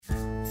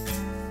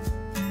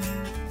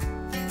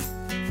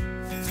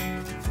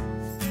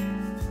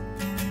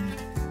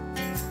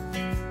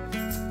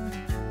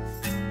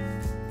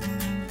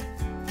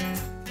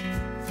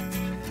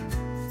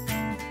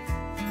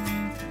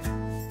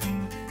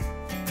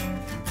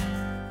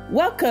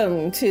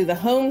Welcome to the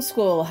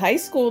Homeschool High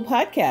School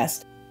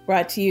Podcast,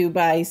 brought to you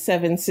by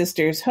Seven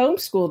Sisters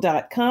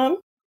Homeschool.com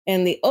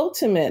and the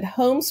Ultimate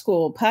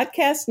Homeschool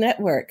Podcast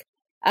Network.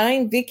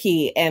 I'm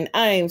Vicki, and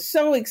I'm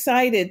so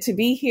excited to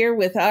be here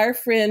with our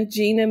friend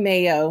Gina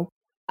Mayo.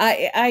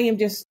 I am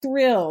just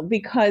thrilled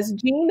because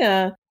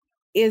Gina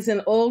is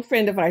an old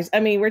friend of ours.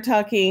 I mean, we're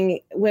talking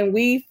when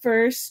we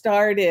first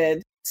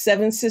started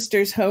Seven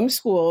Sisters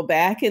Homeschool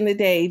back in the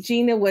day,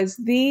 Gina was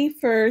the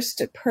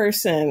first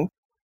person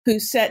who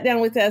sat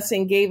down with us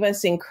and gave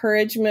us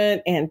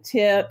encouragement and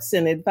tips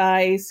and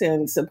advice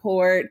and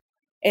support,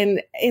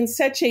 and in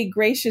such a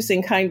gracious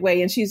and kind way.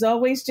 And she's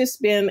always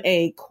just been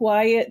a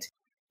quiet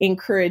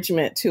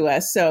encouragement to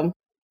us. So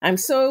I'm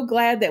so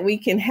glad that we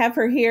can have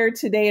her here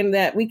today and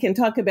that we can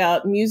talk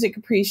about music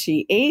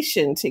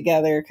appreciation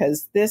together,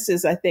 because this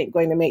is, I think,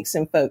 going to make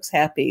some folks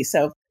happy.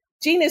 So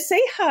Gina,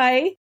 say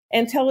hi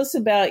and tell us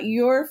about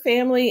your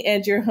family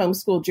and your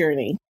homeschool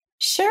journey.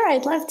 Sure,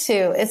 I'd love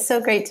to. It's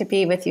so great to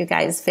be with you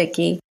guys,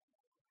 Vicki.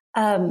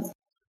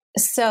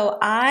 So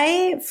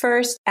I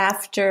first,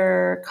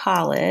 after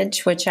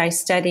college, which I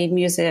studied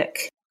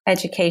music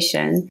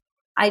education,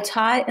 I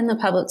taught in the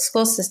public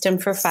school system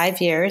for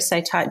 5 years. I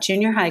taught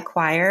junior high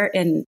choir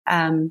and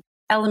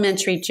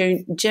elementary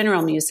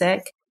general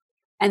music.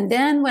 And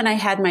then when I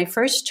had my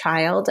first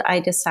child, I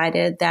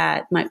decided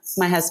that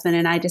my husband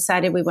and I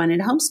decided we wanted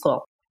to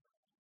homeschool.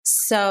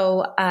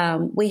 So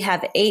we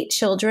have 8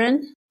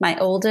 children. My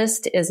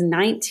oldest is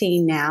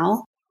 19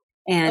 now.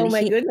 And oh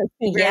my goodness,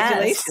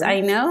 congratulations. Yes,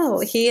 I know.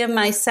 He and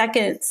my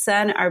second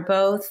son are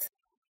both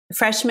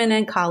freshmen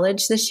in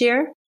college this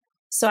year.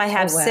 So I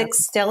have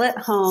 6 still at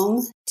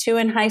home, 2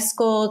 in high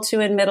school, 2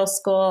 in middle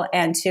school,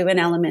 and 2 in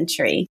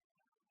elementary.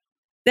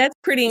 That's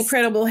pretty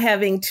incredible,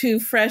 having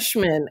 2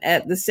 freshmen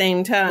at the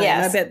same time.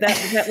 Yes. I bet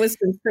that was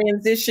some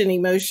transition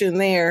emotion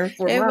there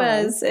for It mom.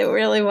 was. It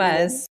really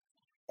was.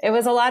 It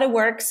was a lot of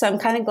work, so I'm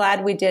kind of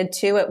glad we did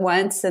 2 at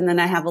once, and then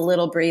I have a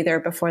little breather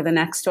before the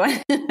next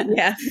one.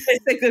 Yeah,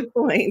 that's a good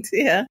point.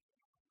 Yeah.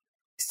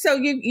 So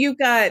you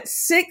got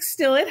 6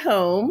 still at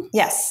home.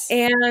 Yes.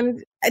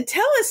 And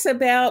tell us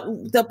about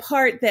the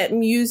part that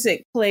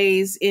music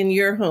plays in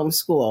your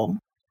homeschool.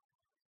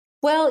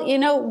 Well,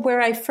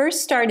 where I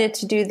first started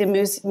to do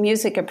the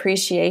music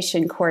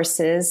appreciation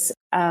courses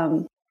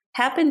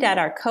happened at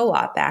our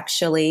co-op,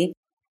 actually.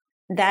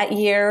 That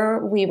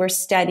year, we were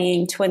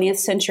studying 20th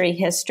century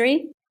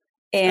history,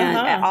 and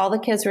all the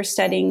kids were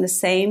studying the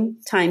same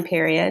time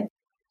period.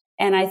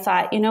 And I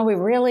thought, we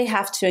really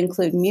have to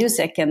include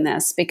music in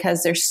this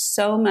because there's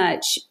so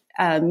much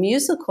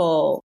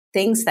musical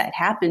things that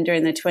happened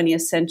during the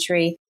 20th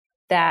century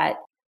that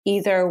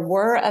either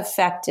were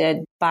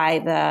affected by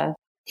the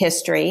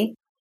history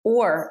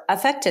or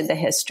affected the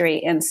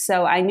history. And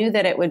so I knew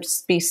that it would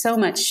be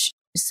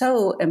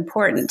so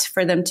important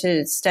for them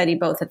to study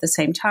both at the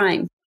same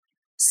time.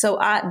 So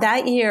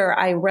that year,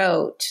 I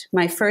wrote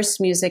my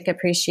first music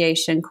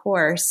appreciation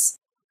course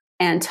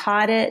and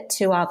taught it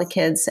to all the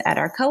kids at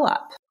our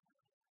co-op.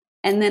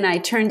 And then I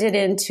turned it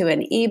into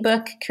an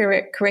ebook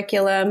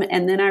curriculum.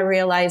 And then I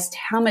realized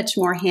how much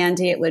more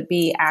handy it would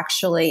be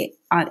actually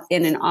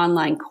in an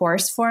online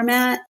course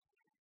format.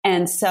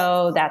 And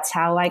so that's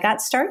how I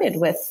got started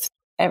with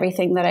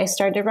everything that I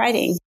started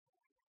writing.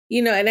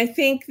 And I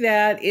think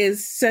that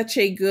is such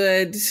a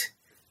good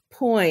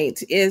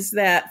point, is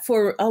that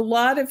for a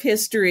lot of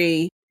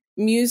history,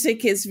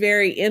 music is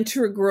very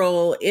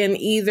integral in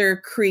either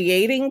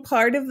creating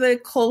part of the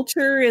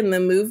culture and the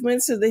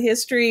movements of the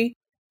history,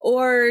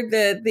 or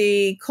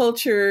the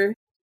culture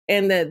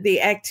and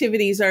the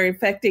activities are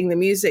affecting the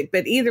music.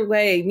 But either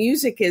way,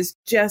 music is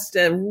just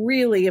a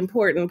really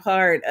important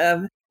part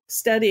of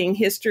studying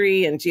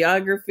history and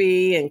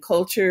geography and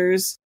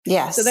cultures.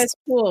 Yes. So that's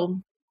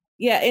cool.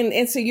 Yeah.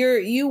 And so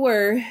you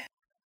were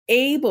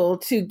able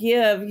to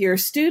give your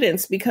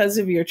students, because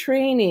of your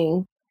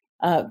training,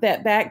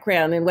 that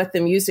background and what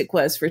the music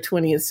was for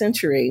 20th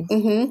century.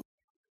 Mm-hmm.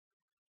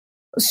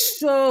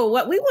 So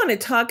what we want to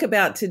talk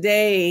about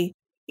today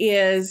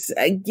is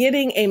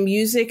getting a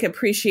music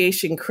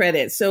appreciation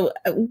credit. So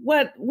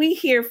what we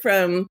hear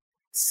from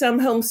some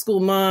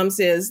homeschool moms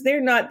is they're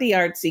not the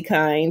artsy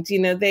kind.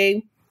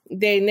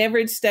 They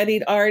never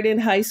studied art in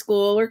high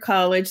school or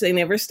college. They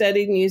never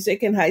studied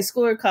music in high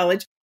school or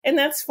college. And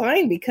that's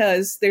fine,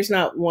 because there's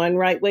not one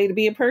right way to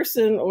be a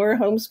person or a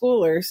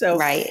homeschooler. So,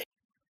 right.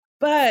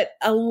 But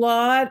a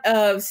lot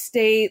of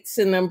states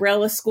and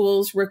umbrella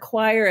schools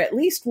require at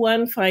least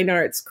one fine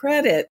arts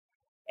credit.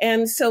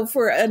 And so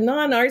for a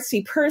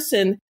non-artsy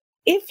person,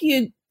 if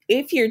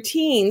your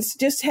teens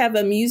just have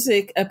a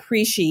music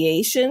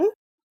appreciation,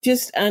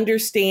 just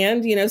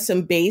understand,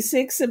 some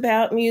basics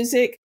about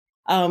music,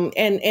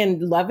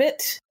 and love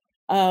it,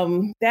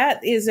 that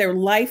is a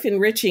life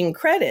enriching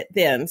credit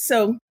then.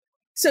 So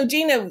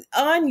Gina,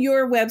 on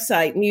your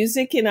website,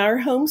 Music in Our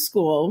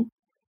Homeschool,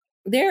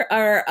 there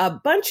are a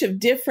bunch of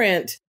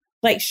different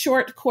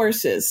short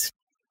courses.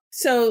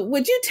 So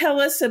would you tell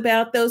us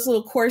about those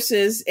little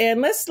courses,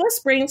 and let's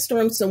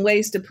brainstorm some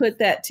ways to put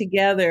that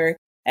together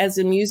as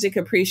a music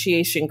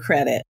appreciation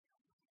credit?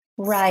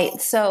 Right.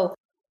 So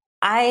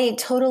I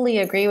totally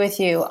agree with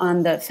you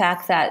on the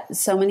fact that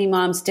so many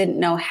moms didn't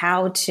know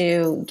how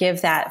to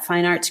give that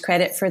fine arts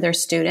credit for their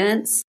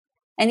students.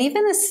 And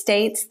even the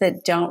states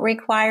that don't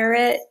require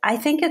it, I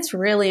think it's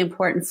really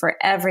important for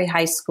every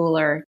high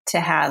schooler to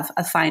have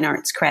a fine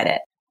arts credit.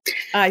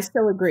 I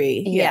still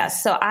agree.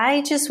 Yes. So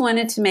I just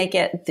wanted to make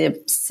it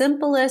the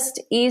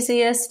simplest,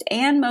 easiest,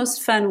 and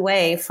most fun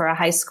way for a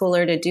high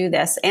schooler to do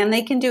this. And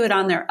they can do it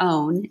on their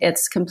own.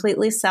 It's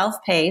completely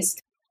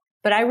self-paced.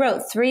 But I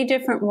wrote 3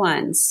 different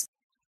ones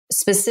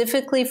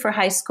specifically for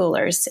high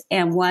schoolers.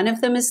 And one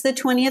of them is the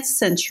 20th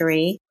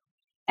century.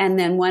 And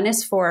then one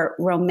is for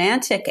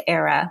Romantic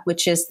era,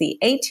 which is the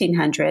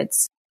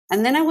 1800s.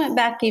 And then I went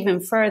back even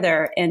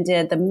further and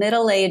did the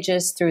Middle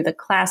Ages through the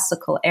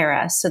Classical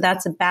era. So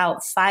that's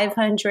about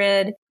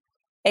 500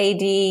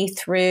 AD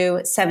through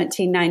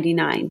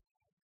 1799.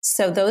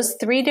 So those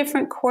 3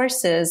 different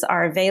courses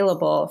are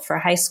available for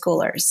high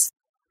schoolers.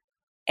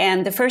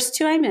 And the first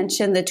 2 I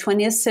mentioned, the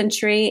 20th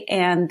century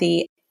and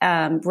the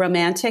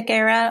Romantic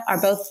era,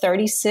 are both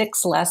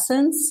 36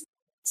 lessons.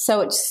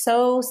 So it's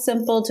so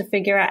simple to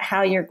figure out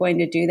how you're going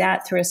to do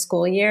that through a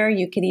school year.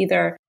 You could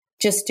either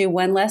just do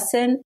 1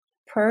 lesson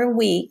per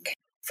week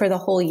for the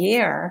whole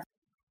year,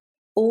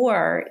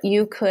 or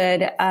you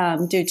could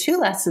do 2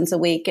 lessons a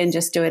week and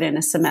just do it in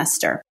a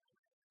semester.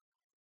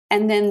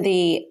 And then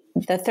the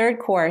third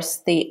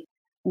course, the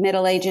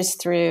Middle Ages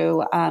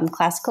through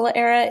Classical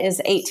era,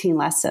 is 18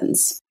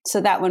 lessons.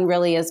 So that one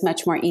really is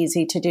much more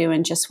easy to do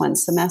in just 1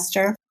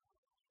 semester.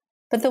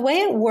 But the way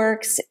it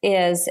works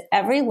is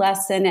every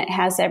lesson, it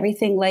has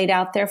everything laid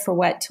out there for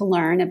what to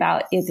learn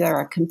about either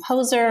a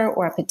composer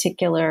or a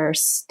particular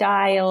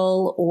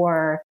style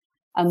or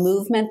a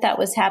movement that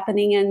was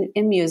happening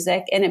in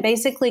music. And it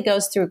basically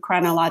goes through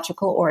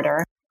chronological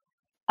order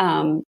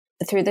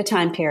through the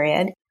time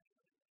period.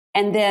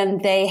 And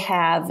then they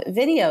have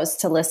videos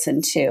to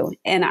listen to.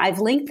 And I've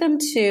linked them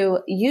to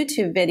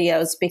YouTube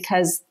videos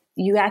because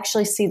you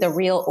actually see the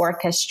real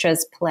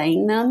orchestras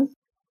playing them.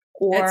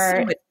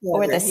 Or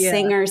the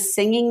singers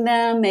singing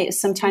them.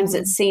 Sometimes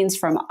it's scenes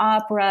from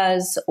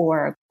operas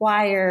or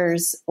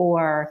choirs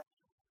or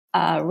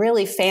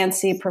really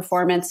fancy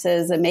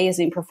performances,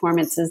 amazing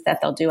performances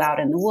that they'll do out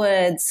in the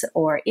woods.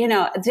 Or,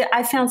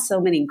 I found so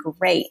many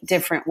great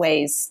different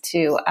ways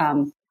to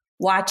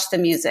watch the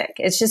music.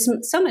 It's just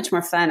so much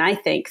more fun, I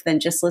think, than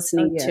just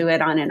listening to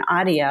it on an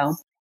audio.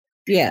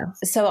 Yeah.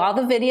 So all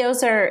the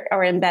videos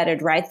are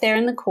embedded right there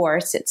in the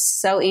course. It's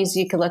so easy.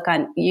 You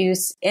can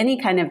use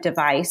any kind of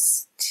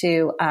device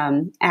to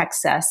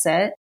access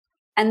it.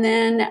 And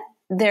then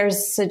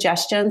there's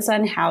suggestions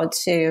on how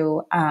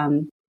to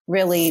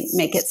really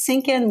make it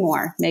sink in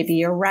more. Maybe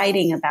you're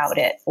writing about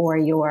it, or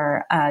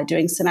you're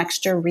doing some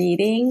extra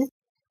reading,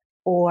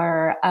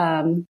 or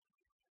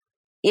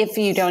if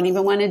you don't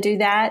even want to do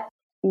that,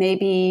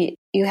 maybe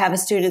you have a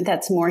student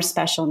that's more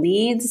special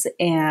needs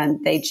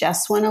and they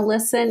just want to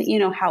listen.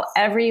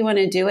 However you want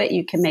to do it,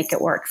 you can make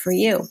it work for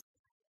you.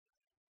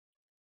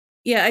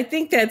 Yeah, I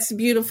think that's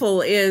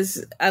beautiful.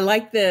 I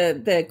like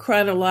the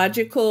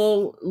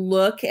chronological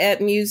look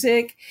at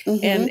music,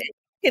 and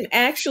you can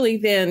actually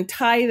then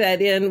tie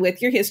that in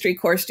with your history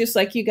course, just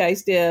like you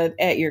guys did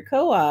at your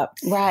co-op.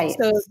 Right.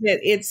 So that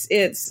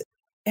it's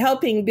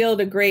helping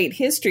build a great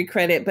history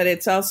credit, but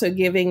it's also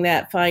giving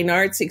that fine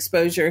arts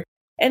exposure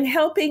and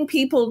helping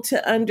people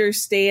to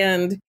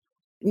understand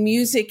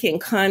music in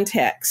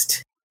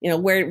context.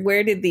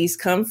 Where did these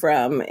come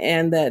from,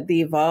 and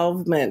the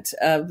evolvement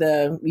of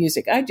the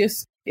music. I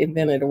just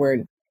invented a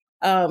word.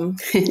 How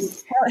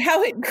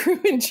it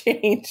grew and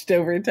changed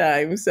over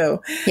time.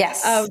 So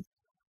yes.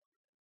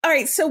 All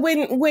right. So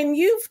when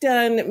you've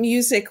done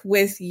music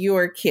with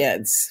your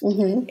kids,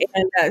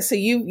 and so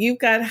you've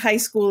got high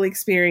school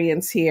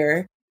experience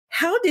here,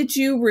 how did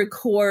you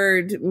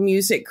record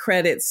music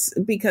credits?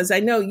 Because I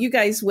know you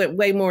guys went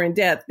way more in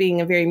depth,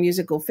 being a very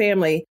musical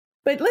family.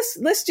 But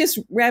let's just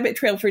rabbit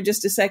trail for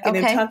just a second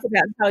and talk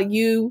about how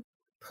you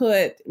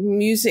put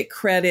music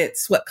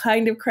credits, what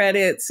kind of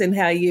credits, and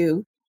how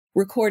you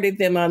recorded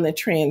them on the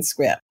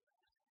transcript.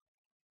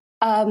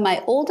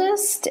 My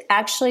oldest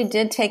actually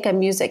did take a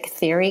music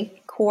theory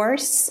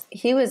course.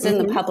 He was in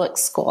the public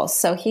school,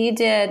 so he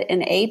did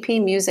an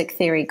AP music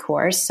theory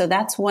course. So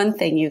that's one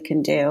thing you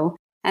can do.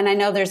 And I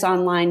know there's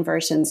online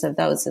versions of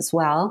those as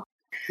well.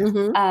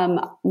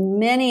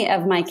 Many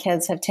of my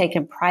kids have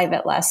taken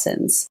private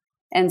lessons.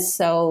 And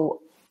so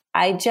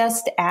I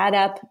just add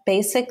up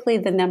basically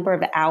the number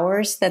of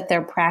hours that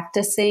they're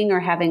practicing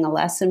or having a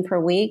lesson per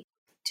week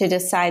to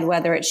decide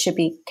whether it should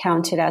be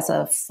counted as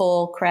a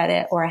full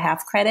credit or a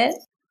half credit.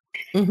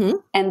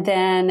 And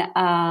then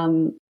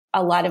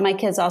a lot of my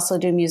kids also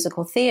do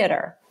musical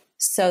theater.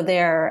 So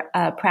they're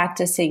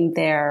practicing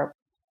their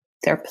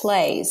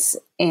plays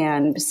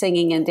and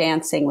singing and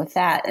dancing with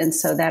that. And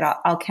so that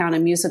I'll count a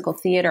musical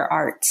theater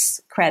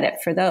arts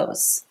credit for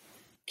those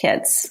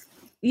kids.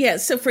 Yeah.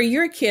 So for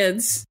your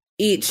kids,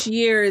 each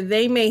year,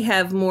 they may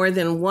have more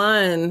than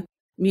one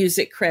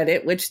music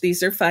credit, which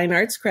these are fine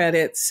arts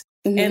credits.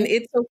 And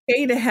it's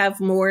okay to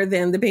have more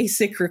than the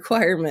basic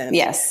requirement.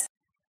 Yes.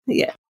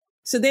 Yeah.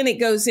 So then it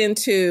goes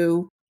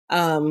into,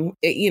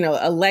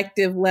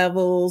 elective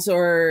levels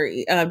or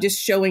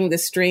just showing the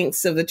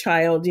strengths of the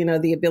child,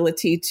 the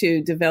ability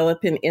to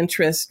develop an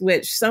interest,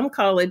 which some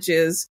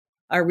colleges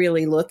are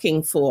really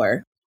looking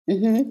for.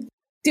 Mm-hmm.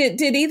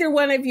 Did either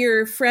one of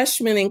your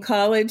freshmen in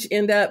college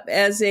end up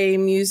as a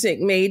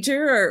music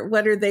major, or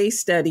what are they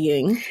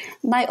studying?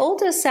 My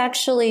oldest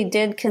actually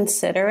did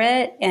consider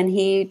it, and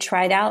he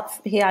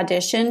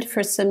auditioned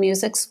for some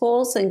music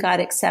schools and got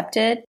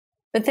accepted.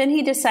 But then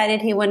he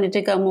decided he wanted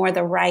to go more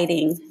the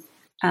writing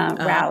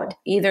route,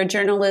 either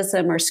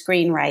journalism or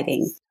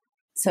screenwriting.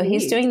 So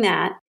he's doing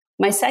that.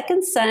 My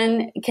second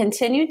son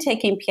continued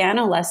taking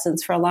piano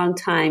lessons for a long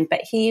time,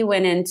 but he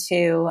went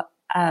into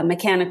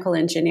mechanical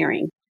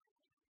engineering.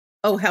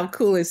 Oh, how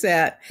cool is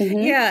that? Mm-hmm.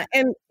 Yeah.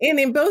 And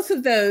in both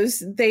of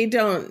those, they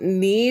don't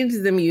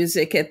need the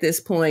music at this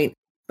point,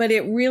 but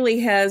it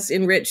really has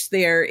enriched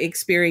their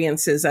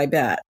experiences, I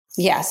bet.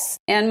 Yes.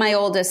 And my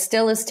oldest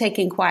still is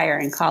taking choir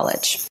in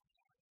college.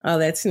 Oh,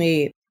 that's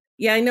neat.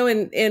 Yeah, I know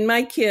in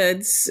my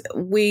kids,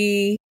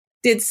 we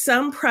did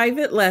some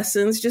private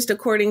lessons just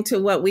according to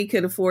what we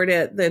could afford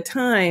at the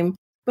time.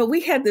 But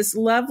we had this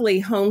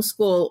lovely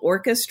homeschool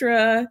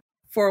orchestra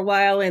for a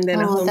while and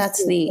then a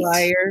homeschool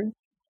choir.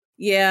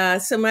 Yeah.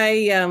 So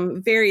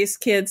my various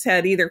kids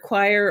had either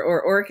choir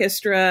or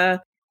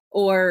orchestra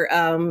or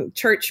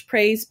church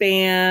praise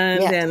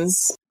band. Yes. And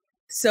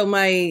so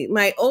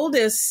my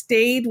oldest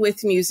stayed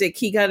with music.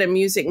 He got a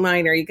music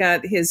minor. He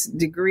got his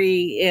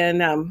degree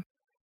in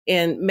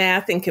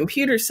math and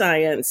computer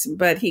science,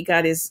 but he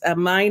got his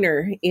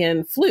minor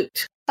in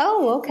flute.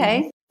 Oh,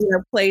 okay.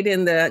 Played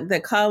in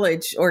the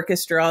college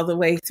orchestra all the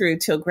way through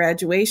till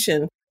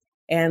graduation.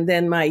 And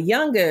then my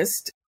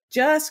youngest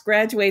just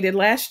graduated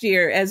last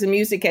year as a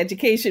music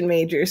education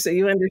major. So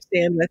you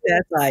understand what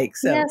that's like.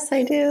 So yes,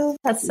 I do.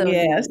 That's so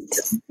neat.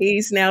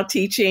 He's now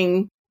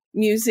teaching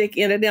music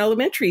in an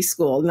elementary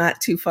school,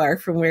 not too far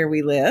from where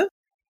we live.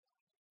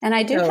 And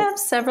I do have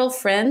several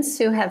friends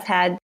who have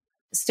had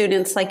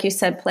students, like you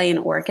said, play in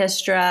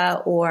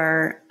orchestra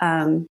or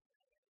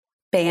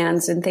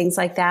bands and things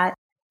like that.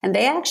 And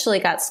they actually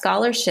got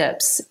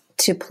scholarships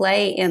to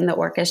play in the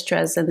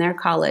orchestras in their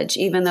college,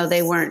 even though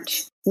they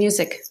weren't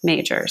music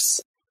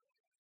majors.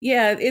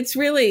 Yeah, it's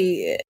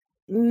really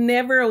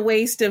never a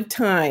waste of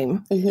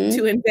time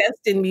to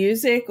invest in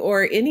music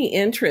or any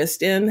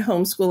interest in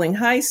homeschooling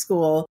high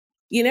school.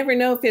 You never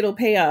know if it'll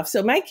pay off.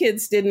 So my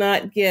kids did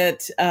not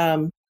get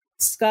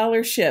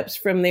scholarships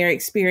from their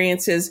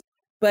experiences,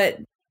 but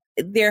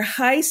their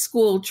high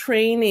school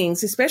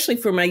trainings, especially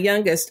for my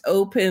youngest,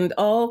 opened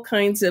all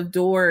kinds of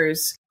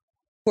doors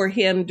for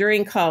him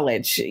during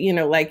college.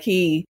 Like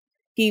he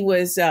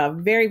was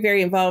very,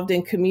 very involved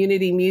in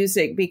community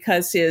music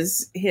because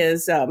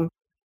the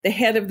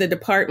head of the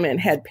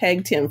department had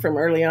pegged him from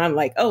early on,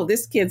 like, oh,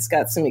 this kid's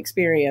got some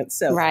experience.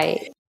 So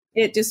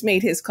it just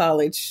made his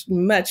college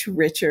much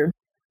richer.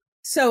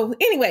 So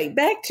anyway,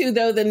 back to,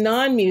 though, the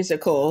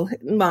non-musical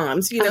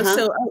moms,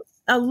 so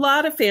a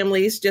lot of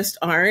families just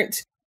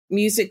aren't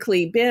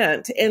musically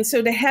bent. And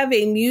so to have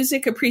a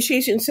music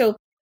appreciation, so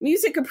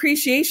music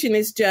appreciation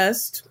is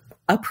just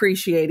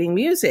appreciating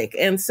music.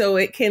 And so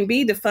it can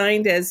be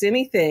defined as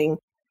anything.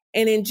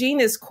 And in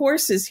Gina's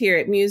courses here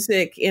at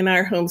Music in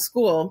Our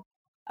Homeschool,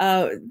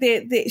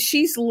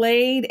 she's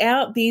laid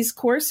out these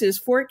courses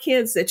for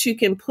kids that you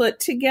can put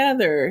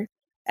together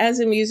as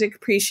a music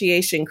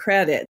appreciation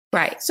credit.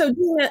 Right. So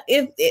Gina,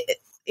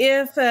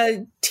 if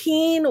a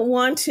teen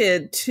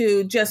wanted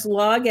to just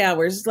log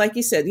hours, like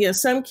you said,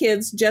 some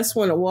kids just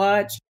want to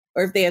watch,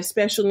 or if they have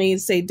special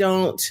needs, they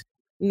don't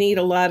need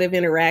a lot of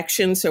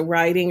interaction, so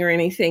writing or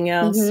anything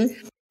else.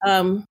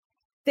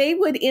 They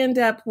would end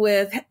up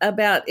with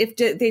about, if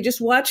they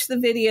just watched the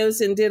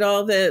videos and did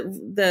all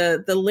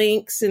the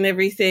links and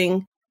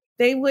everything,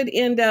 they would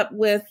end up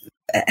with,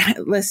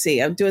 let's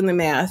see, I'm doing the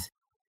math,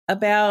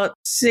 about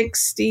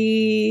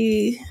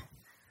 60,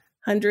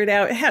 100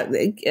 hours.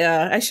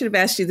 I should have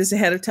asked you this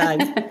ahead of time.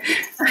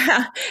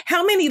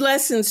 How many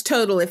lessons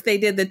total if they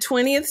did the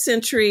 20th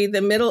century,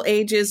 the Middle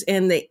Ages,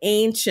 and the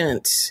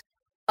ancient?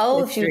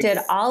 Oh, if you did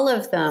all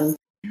of them.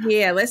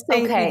 Yeah, let's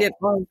say if you did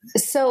all of them.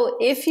 So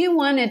if you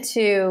wanted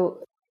to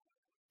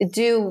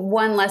do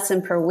one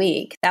lesson per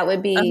week, that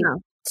would be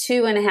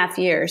 2.5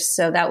 years.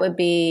 So that would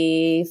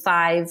be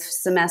 5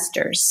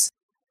 semesters.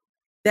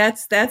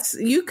 That's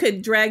you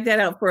could drag that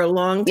out for a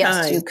long time.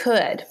 Yes, you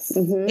could.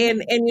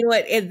 And you know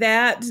what?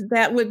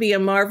 That would be a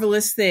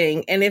marvelous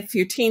thing. And if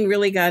your teen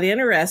really got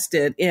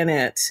interested in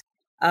it,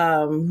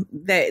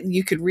 that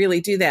you could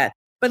really do that.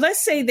 But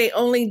let's say they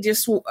only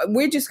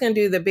we're just going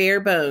to do the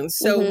bare bones.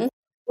 So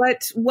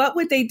what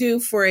would they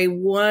do for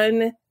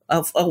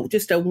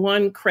just a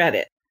one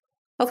credit?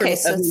 Okay.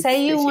 So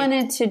say you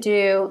wanted to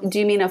do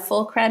you mean a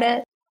full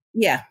credit?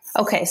 Yeah.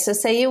 Okay. So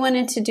say you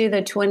wanted to do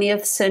the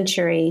 20th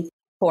century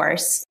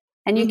course,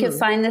 and you can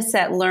find this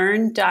at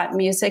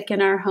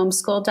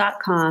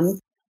learn.musicinourhomeschool.com,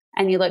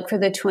 and you look for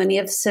the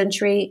 20th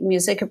century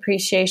music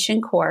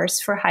appreciation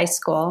course for high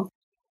school.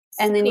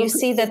 And then you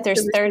see that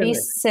there's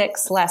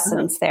 36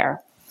 lessons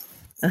there.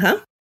 Uh-huh.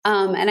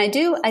 And I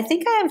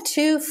think I have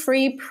 2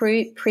 free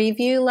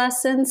preview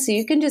lessons. So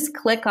you can just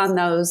click on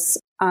those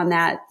on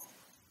that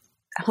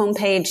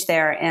homepage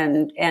there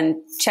and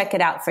check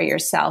it out for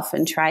yourself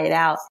and try it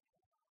out.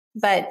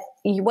 But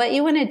what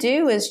you want to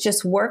do is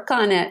just work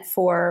on it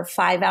for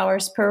 5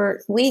 hours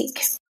per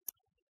week.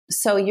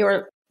 So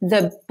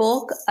the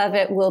bulk of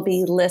it will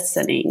be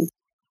listening.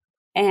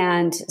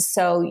 And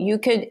so you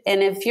could,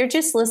 and if you're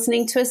just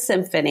listening to a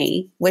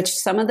symphony, which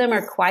some of them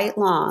are quite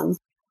long,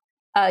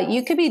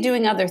 you could be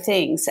doing other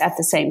things at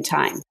the same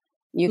time.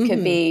 You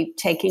could be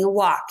taking a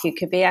walk. You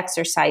could be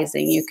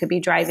exercising. You could be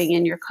driving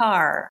in your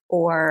car,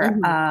 or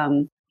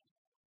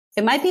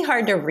it might be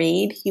hard to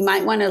read. You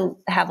might want to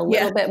have a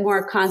little bit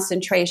more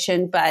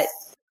concentration. But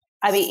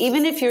I mean,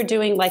 even if you're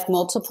doing like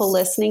multiple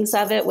listenings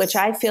of it, which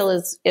I feel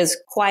is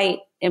quite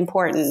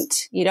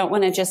important, you don't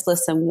want to just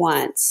listen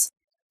once.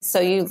 So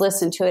you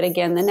listen to it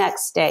again the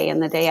next day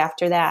and the day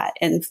after that.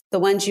 And the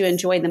ones you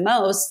enjoy the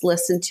most,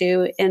 listen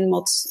to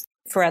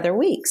for other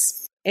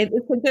weeks. It's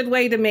a good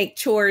way to make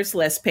chores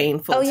less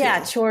painful. Oh,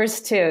 yeah,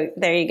 chores too.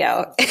 There you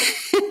go.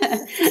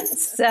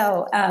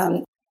 So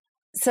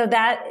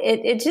that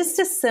it's just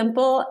a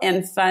simple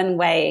and fun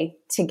way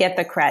to get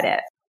the credit.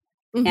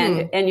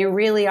 And you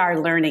really are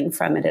learning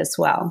from it as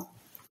well.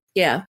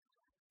 Yeah.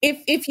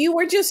 If you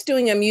were just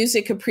doing a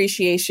music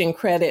appreciation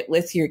credit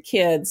with your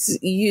kids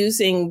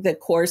using the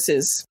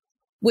courses,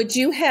 would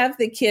you have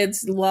the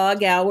kids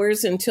log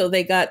hours until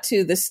they got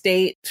to the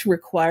state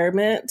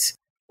requirement?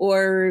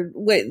 Or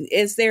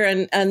is there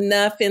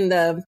enough in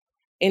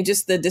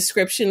just the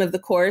description of the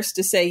course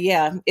to say,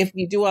 yeah, if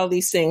you do all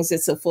these things,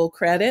 it's a full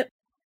credit?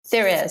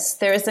 There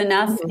is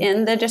enough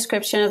in the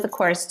description of the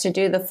course to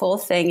do the full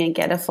thing and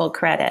get a full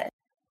credit.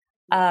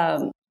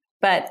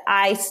 But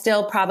I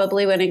still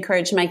probably would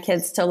encourage my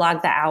kids to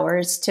log the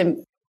hours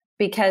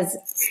because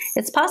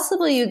it's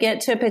possible you get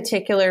to a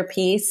particular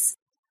piece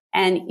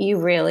and you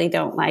really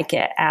don't like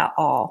it at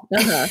all.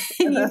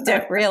 You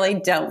really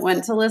don't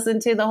want to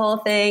listen to the whole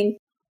thing.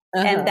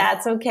 And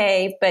that's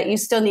okay. But you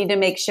still need to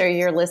make sure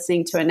you're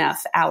listening to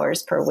enough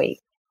hours per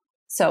week.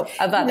 So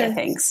of other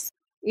things.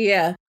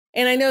 Yeah.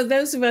 And I know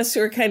those of us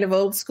who are kind of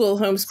old school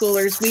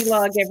homeschoolers, we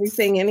log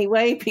everything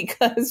anyway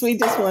because we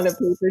just want a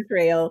paper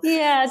trail.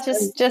 Yeah,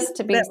 just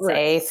to be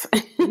safe.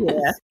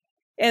 Yeah.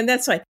 And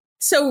that's fine.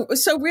 So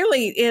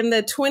really in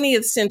the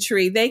 20th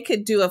century, they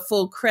could do a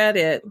full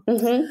credit.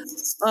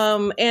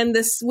 And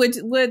this would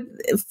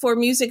for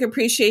music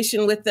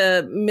appreciation with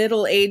the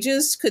Middle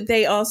Ages, could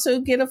they also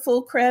get a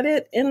full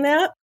credit in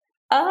that?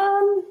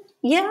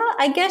 Yeah,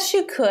 I guess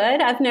you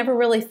could. I've never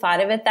really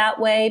thought of it that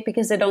way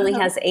because it only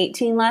has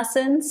 18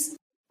 lessons.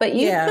 But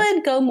you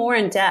could go more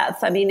in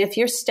depth. I mean, if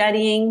you're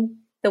studying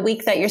the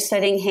week that you're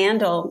studying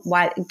Handel,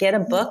 get a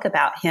book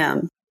about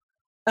him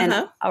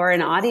or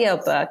an audio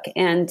book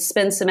and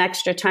spend some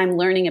extra time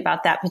learning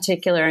about that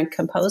particular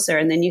composer.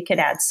 And then you could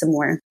add some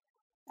more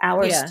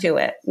hours to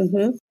it.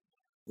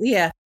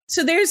 Yeah.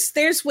 So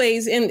there's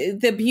ways. And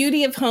the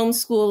beauty of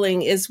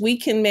homeschooling is we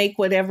can make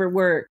whatever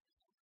work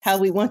how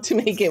we want to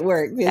make it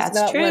work. It's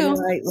not one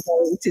right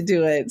way to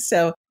do it.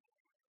 So,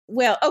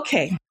 well,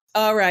 okay.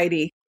 All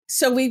righty.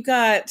 So we've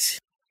got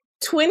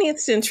 20th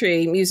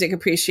century music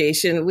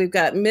appreciation. We've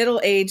got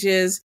Middle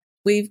Ages.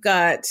 We've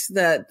got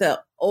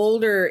the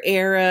older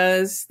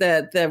eras,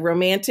 the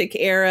Romantic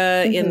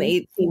era in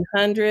the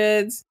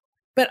 1800s.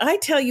 But I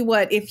tell you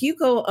what, if you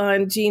go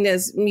on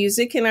Gina's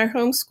Music in Our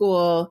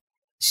Homeschool,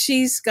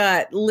 she's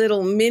got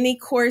little mini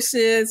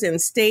courses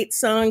and state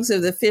songs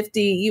of the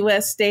 50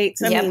 U.S.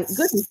 states. I mean,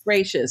 goodness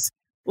gracious.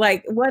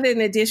 Like, what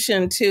an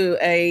addition to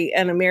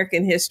an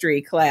American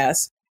history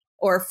class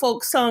or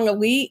folk song a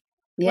week.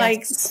 Yes.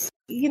 Like,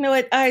 you know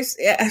what?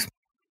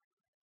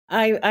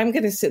 I'm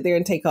going to sit there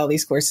and take all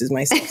these courses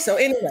myself. So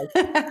anyway.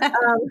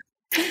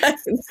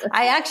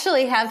 I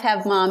actually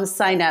have moms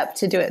sign up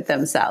to do it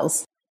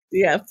themselves.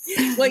 Yeah.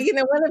 Well, you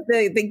know, one of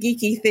the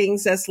geeky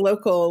things that's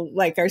local,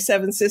 like our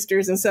Seven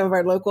Sisters and some of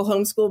our local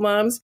homeschool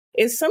moms,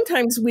 is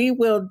sometimes we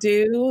will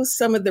do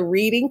some of the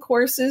reading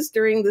courses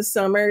during the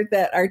summer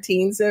that our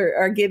teens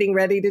are getting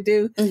ready to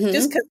do,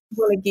 just because we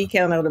want to geek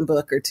out on a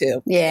book or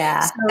two.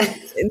 Yeah. So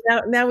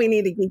now we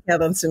need to geek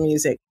out on some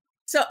music.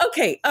 So,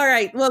 okay. All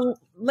right. Well,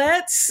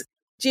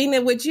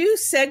 Gina, would you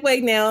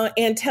segue now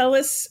and tell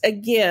us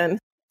again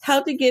how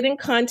to get in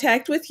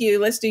contact with you?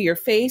 Let's do your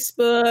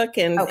Facebook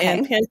and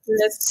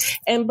Pinterest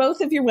and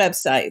both of your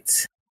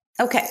websites.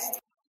 Okay.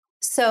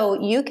 So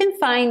you can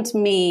find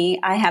me.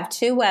 I have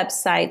 2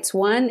 websites.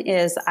 One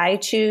is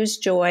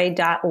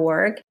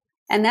ichoosejoy.org.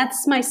 And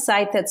that's my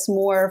site that's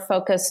more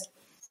focused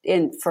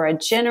for a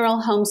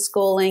general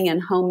homeschooling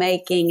and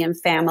homemaking and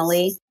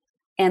family.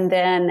 And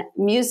then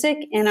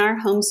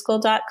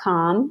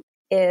musicinourhomeschool.com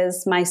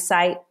is my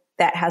site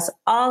that has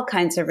all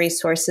kinds of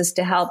resources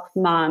to help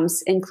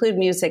moms include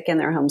music in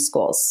their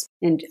homeschools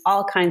in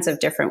all kinds of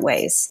different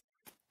ways.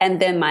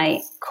 And then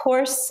my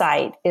course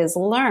site is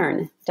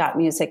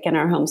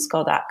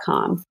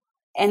learn.musicinourhomeschool.com.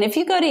 And if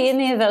you go to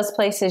any of those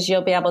places,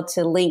 you'll be able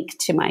to link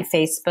to my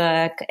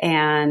Facebook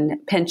and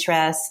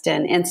Pinterest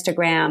and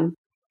Instagram.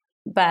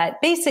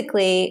 But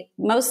basically,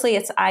 mostly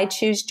it's I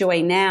Choose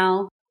Joy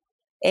Now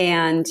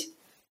and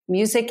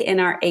Music in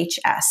Our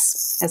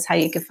HS. That's how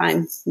you can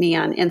find me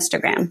on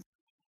Instagram.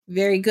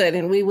 Very good.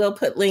 And we will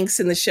put links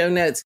in the show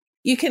notes.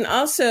 You can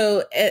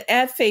also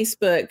at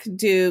Facebook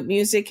do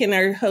Music in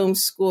Our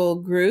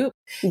Homeschool group.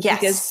 Yes.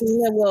 Because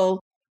Gina will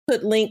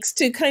put links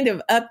to kind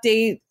of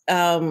update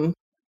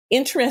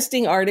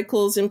interesting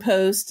articles and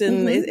posts.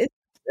 And it's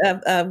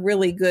a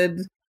really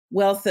good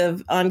wealth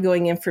of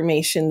ongoing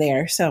information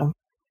there. So,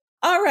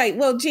 all right.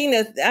 Well,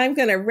 Gina, I'm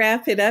going to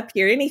wrap it up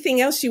here. Anything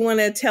else you want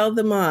to tell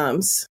the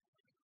moms?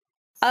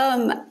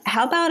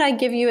 How about I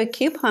give you a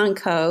coupon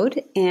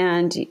code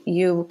and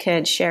you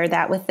could share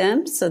that with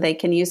them so they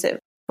can use it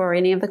for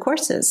any of the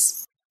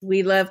courses.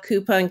 We love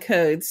coupon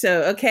codes.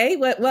 So, okay,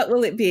 what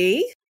will it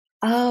be?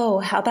 Oh,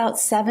 how about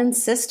 7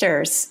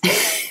 Sisters?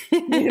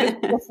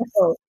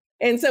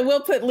 And so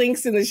we'll put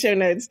links in the show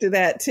notes to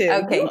that too.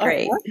 Okay,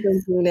 great.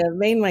 Awesome,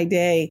 made my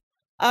day.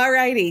 All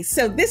righty.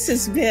 So this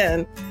has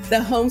been the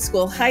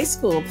Homeschool High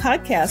School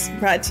podcast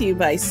brought to you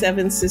by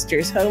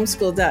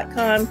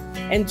 7sistershomeschool.com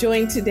and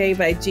joined today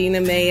by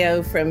Gina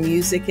Mayo from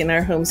Music in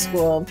Our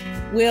Homeschool.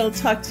 We'll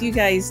talk to you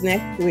guys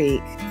next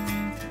week.